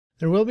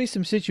There will be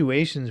some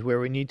situations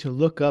where we need to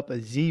look up a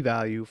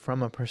z-value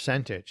from a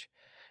percentage,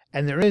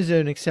 and there is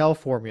an Excel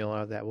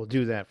formula that will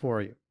do that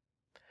for you.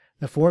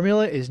 The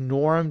formula is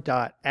Nom.S.Inv.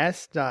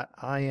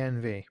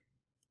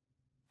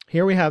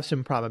 Here we have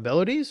some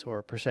probabilities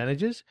or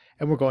percentages,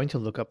 and we're going to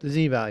look up the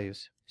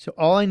z-values. So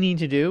all I need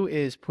to do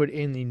is put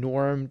in the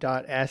Nom.S.Inv,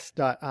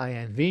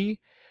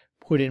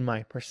 put in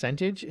my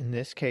percentage, in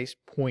this case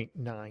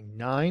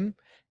 0.99,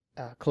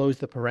 close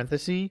the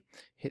parenthesis,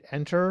 hit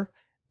enter,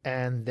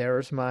 and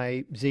there's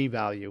my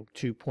z-value,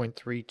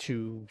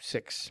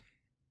 2.326.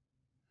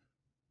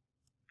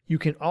 You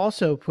can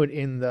also put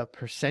in the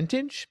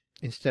percentage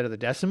instead of the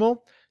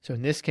decimal. So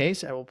in this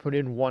case, I will put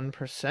in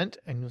 1%,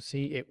 and you'll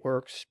see it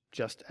works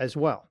just as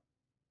well.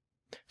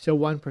 So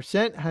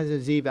 1% has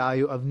a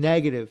z-value of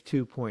negative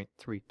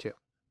 2.32.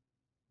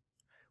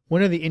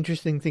 One of the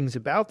interesting things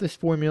about this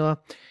formula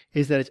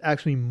is that it's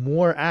actually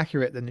more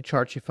accurate than the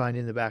charts you find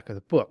in the back of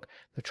the book.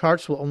 The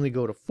charts will only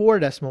go to 4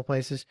 decimal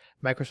places.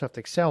 Microsoft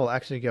Excel will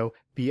actually go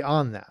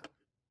beyond that.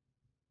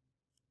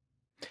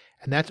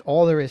 And that's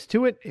all there is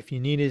to it. If you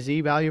need a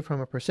z-value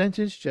from a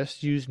percentage,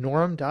 just use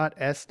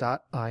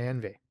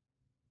Nom.S.Inv.